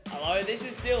Hello, this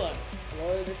is Dylan.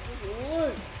 Hello, this is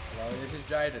Luke. Hello, this is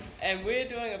Jaden. And we're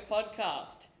doing a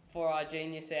podcast for our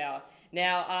Genius Hour.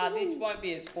 Now, this won't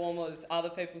be as formal as other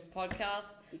people's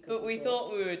podcasts, but we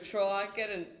thought we would try, get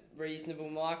a reasonable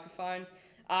microphone.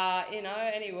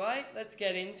 Anyway, let's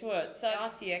get into it. So,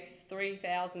 RTX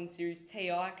 3000 Series Ti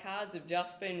cards have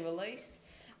just been released.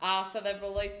 So they've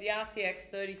released the RTX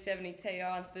 3070 Ti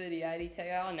and 3080 Ti.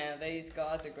 Now, these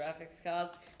guys are graphics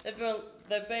cards. They've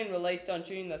been released on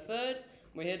June the 3rd.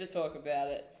 We're here to talk about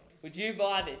it. Would you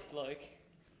buy this, Luke?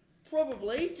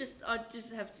 Probably. I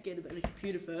just have to get a better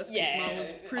computer first. 'Cause Yeah, my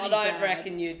one's pretty I don't bad.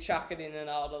 reckon you'd chuck it in an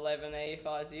old 11E if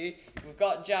I was you. We've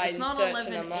got Jaden not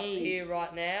searching them up 11E. here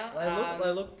right now.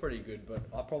 They look pretty good, but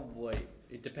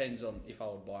it depends on if I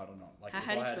would buy it or not. Like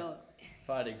How do you spell it? If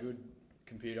I had a good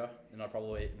computer, then I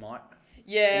probably might.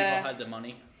 Yeah. If I had the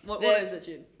money. What They're- is it,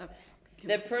 Jude?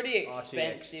 They're pretty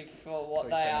RTX expensive for what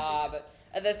they 370. are, but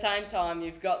at the same time,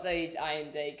 you've got these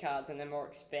AMD cards and they're more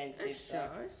expensive. It So.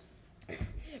 shows.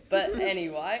 But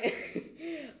anyway,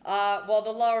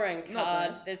 the lower end Not card,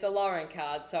 bad. there's a lower end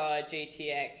card, so a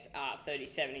GTX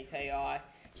 3070 Ti.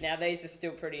 Now these are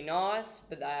still pretty nice,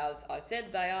 but they are, as I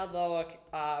said, they are lower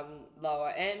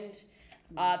end.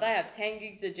 They have 10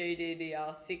 gigs of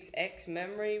GDDR6X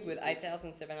memory with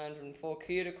 8,704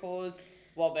 CUDA cores,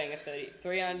 while being a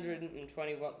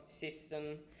 320 watt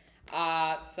system.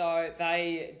 So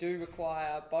they do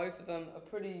require, both of them, a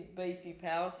pretty beefy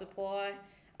power supply.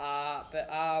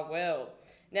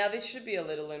 Now this should be a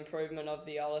little improvement of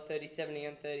the older 3070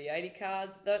 and 3080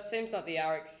 cards, though it seems like the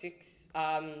RX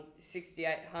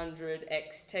 6800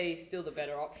 XT is still the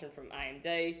better option from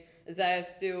AMD, as they are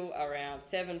still around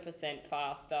 7%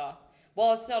 faster.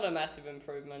 While it's not a massive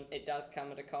improvement, it does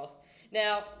come at a cost.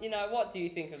 Now, what do you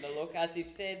think of the look? As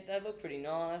you've said, they look pretty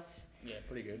nice. Yeah,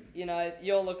 pretty good.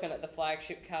 You're looking at the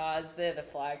flagship cards, they're the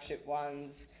flagship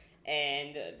ones.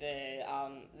 And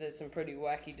there's some pretty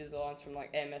wacky designs from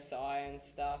like MSI and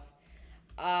stuff.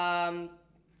 On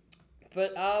to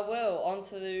Nintendo. We're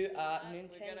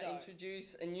going to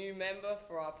introduce a new member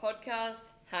for our podcast,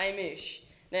 Hamish.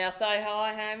 Now say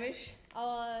hi, Hamish.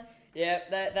 Hello. Yeah,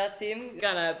 that's him.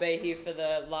 Gonna be here for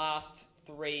the last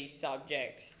 3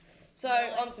 subjects. So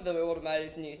Nice. on to the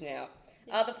automotive news now.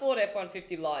 The Ford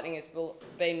F-150 Lightning has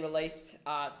been released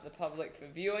to the public for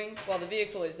viewing. While the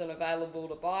vehicle isn't available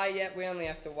to buy yet, we only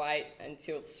have to wait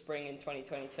until spring in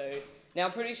 2022. Now,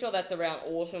 I'm pretty sure that's around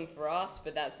autumn for us,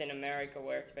 but that's in America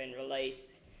where it's been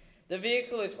released. The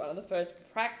vehicle is one of the first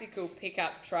practical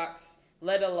pickup trucks,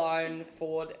 let alone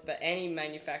Ford, but any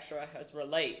manufacturer has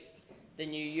released. The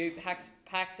new Ute packs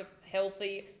a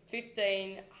healthy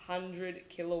 1,500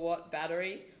 kilowatt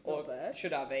battery, or Not bad.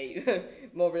 should I be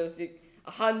more realistic?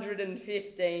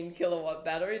 115 kilowatt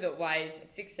battery that weighs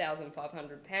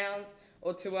 6,500 pounds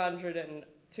or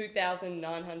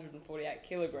 2,948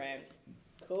 kilograms.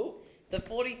 Cool. The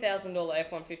 $40,000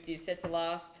 F-150 is set to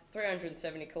last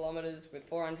 370 kilometres with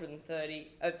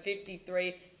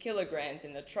 53 kilograms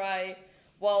in the tray,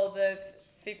 while the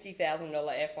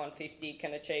 $50,000 F-150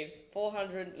 can achieve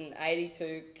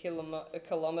 482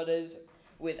 kilometres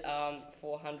with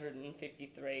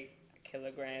 453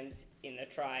 kilograms in the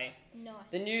tray. Nice.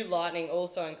 The new Lightning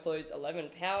also includes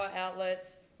 11 power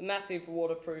outlets, a massive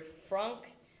waterproof frunk,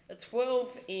 a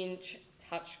 12-inch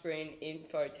touchscreen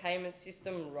infotainment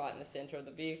system right in the centre of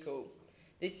the vehicle.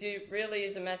 This really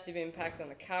is a massive impact on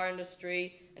the car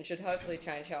industry and should hopefully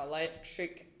change how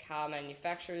electric car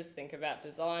manufacturers think about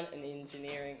design and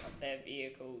engineering of their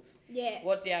vehicles. Yeah.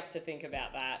 What do you have to think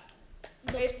about that?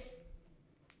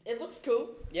 It looks cool.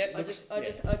 Yep. I just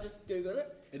googled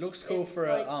it. It looks cool It's for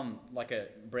like- a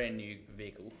brand new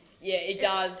vehicle. Yeah, it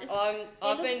does. it's-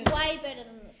 I've It looks been. way better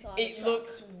than the Cybertruck. It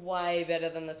looks way better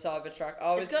than the Cybertruck.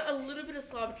 It's got a little bit of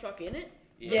Cybertruck in it.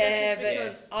 Yeah, that's but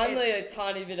just because only it's- a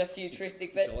tiny bit of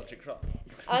futuristic. It's But electric truck.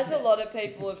 as a lot of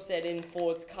people have said in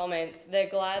Ford's comments, they're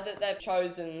glad that they've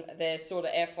chosen their sort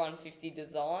of F-150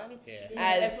 design Yeah.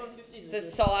 as F-150s are the good.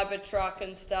 Cybertruck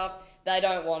and stuff. They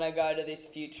don't want to go to this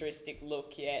futuristic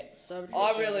look yet. Cybertruck's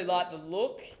I really like the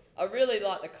look. I really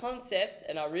like the concept,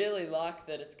 and I really like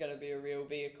that it's going to be a real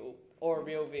vehicle or a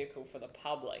real vehicle for the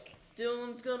public.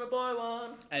 Dylan's gonna buy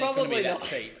one. And Probably it's going to be not. that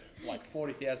cheap. Like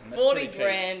 40,000. 40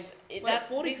 grand. Wait, That's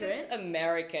 40 this is grand?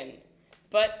 American,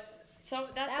 but so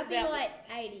that's That'd about be like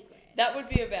 80 grand. that would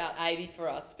be about 80 for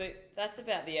us, but that's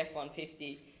about the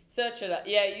F-150. Search it up.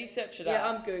 Yeah, you search it Yeah,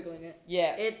 up. I'm googling it.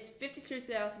 Yeah. It's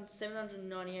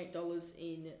 $52,798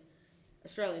 in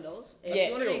Australian dollars. Yeah. If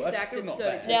you want to be Still- that's exact, still it's not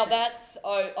 32 bad. Now cents. that's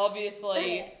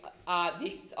obviously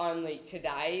this only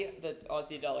today. The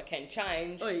Aussie dollar can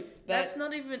change. Oi, but-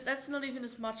 that's not even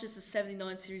as much as the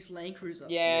 79 series Land Cruiser.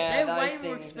 Yeah, they're those way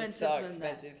more things expensive are so than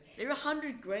that. expensive. They're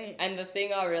 100 grand. And the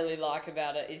thing I really like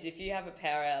about it is if you have a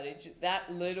power outage,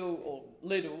 that little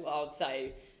I would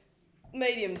say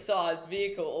medium-sized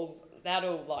vehicle,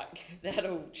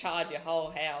 that'll charge your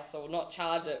whole house, or not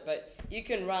charge it, but you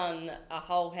can run a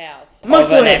whole house My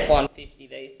of an forehead. F-150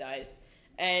 these days,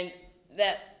 and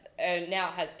that now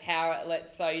it has power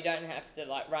outlets, so you don't have to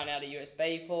like run out of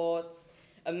USB ports.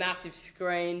 A massive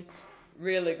screen,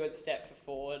 really good step for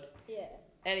Ford. Yeah.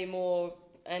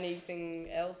 Anything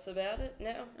else about it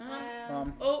now?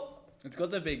 Oh, It's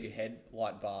got the big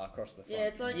headlight bar across the front. yeah,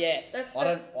 it's like Yes. That's,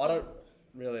 I don't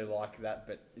really like that,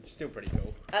 but it's still pretty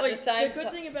cool. At Wait, the same the good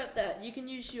time, thing about that, you can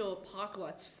use your park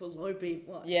lights for low beam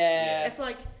lights. yeah. It's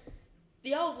like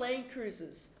the old Land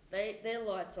Cruisers. Their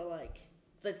lights are like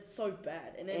they're so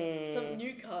bad, and then some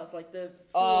new cars like the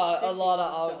Oh, Ford a lot 50s of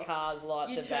and old stuff, cars'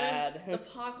 lights you are turn bad. the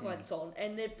park lights on,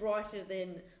 and they're brighter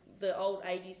than the old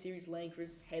 80 series Land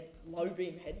Cruiser's low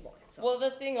beam headlights. Are. Well,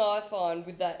 the thing I find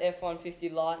with that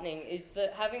F-150 Lightning is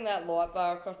that having that light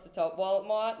bar across the top, while it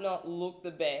might not look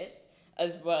the best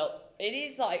as well, it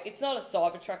is like, it's not a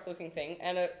Cybertruck looking thing,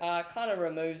 and it kind of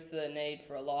removes the need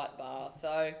for a light bar.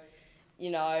 So,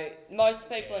 you know, most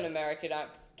people in America don't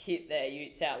kit their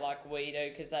utes out like we do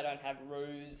because they don't have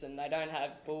roos and they don't have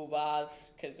bull bars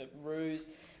because of roos.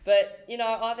 But, you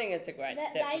know, I think it's a great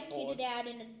That step they for Ford. kitted out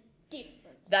in a different.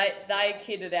 They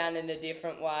kit it out in a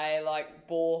different way, like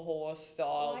bore horse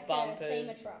style like bumpers. a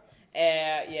SEMA truck.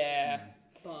 Yeah.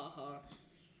 Baja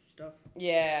stuff.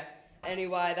 Yeah.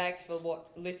 Anyway, thanks for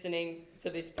listening to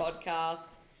this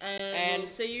podcast. And And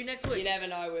we'll see you next week. You never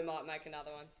know, we might make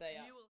another one. See ya. You will-